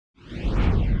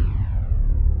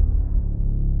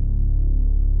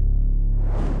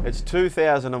It's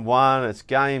 2001, it's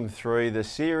game 3, the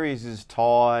series is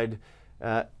tied.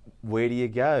 Where do you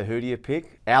go? Who do you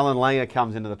pick? Allan Langer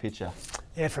comes into the picture.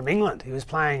 Yeah, from England. He was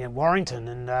playing at Warrington,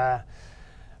 and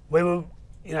we were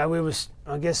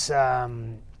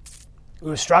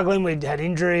struggling. We'd had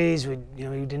injuries. We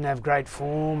didn't have great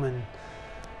form, and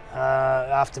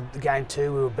after the game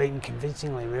 2, we were beaten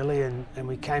convincingly, really. And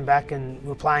we came back and we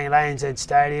were playing at ANZ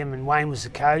Stadium, and Wayne was the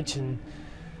coach, and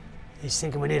he's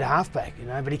thinking we need a halfback,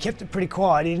 but he kept it pretty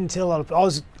quiet. He didn't tell a lot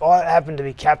of. I happened to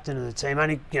be captain of the team,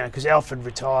 only because Alfie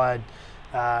retired.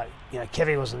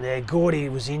 Kevy wasn't there. Gordy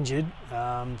was injured,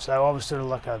 so I was sort of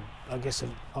like I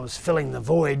was filling the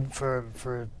void for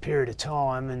a period of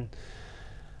time. And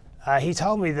he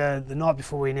told me the night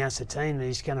before we announced the team that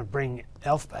he's going to bring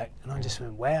Alf back, and I just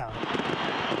went, wow.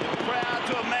 The crowd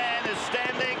to a man is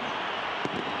standing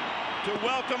to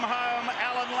welcome home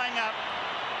Allan Langer,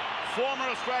 former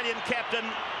Australian captain,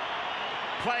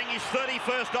 playing his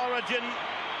 31st Origin,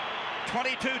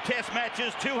 22 Test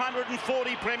matches,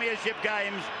 240 premiership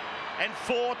games, and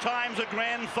 4 times a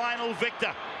grand final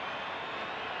victor.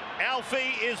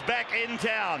 Alfie is back in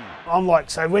town. I'm like,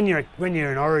 so when you're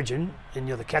in Origin and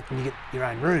you're the captain, you get your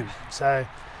own room. So,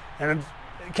 and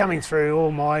coming through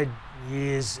all my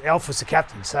years, Alf was the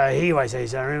captain, so he always had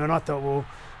his own room, and I thought, well,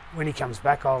 when he comes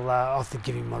back, I'll have to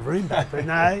give him my room back. But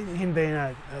no, him being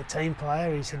a team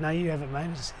player, he said, no, you have it, mate.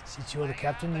 It's you're the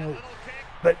captain.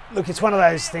 But look, it's one of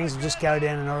those things that just go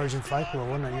down in Origin folklore,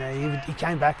 wasn't it? He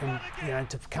came back and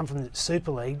to come from the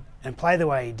Super League and play the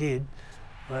way he did,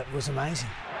 well, it was amazing.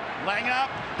 Langer,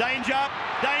 danger,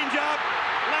 danger.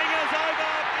 Langer's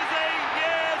over. Is he?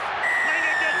 Yes.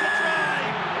 Langer gets a try.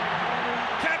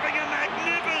 Capping a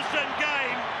magnificent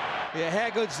game. Yeah, how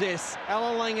good's this?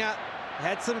 Allan Langer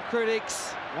had some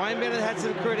critics. Wayne Bennett had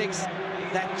some critics.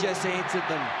 That just answered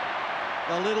them.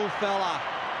 The little fella.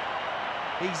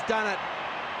 He's done it.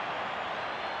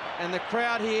 And the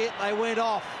crowd here, they went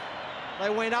off. They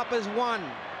went up as one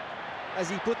as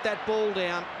he put that ball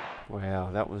down. Wow,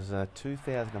 that was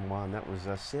 2001. That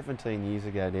was 17 years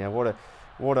ago now.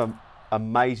 What a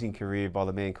amazing career by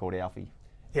the man called Alfie.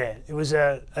 Yeah, it was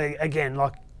again,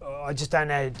 like, I just don't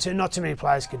know. Not too many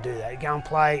players could do that. Go and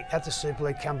play at the Super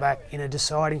League, come back in a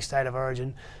deciding state of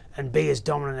Origin, and be as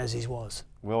dominant as he was.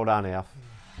 Well done, Alf.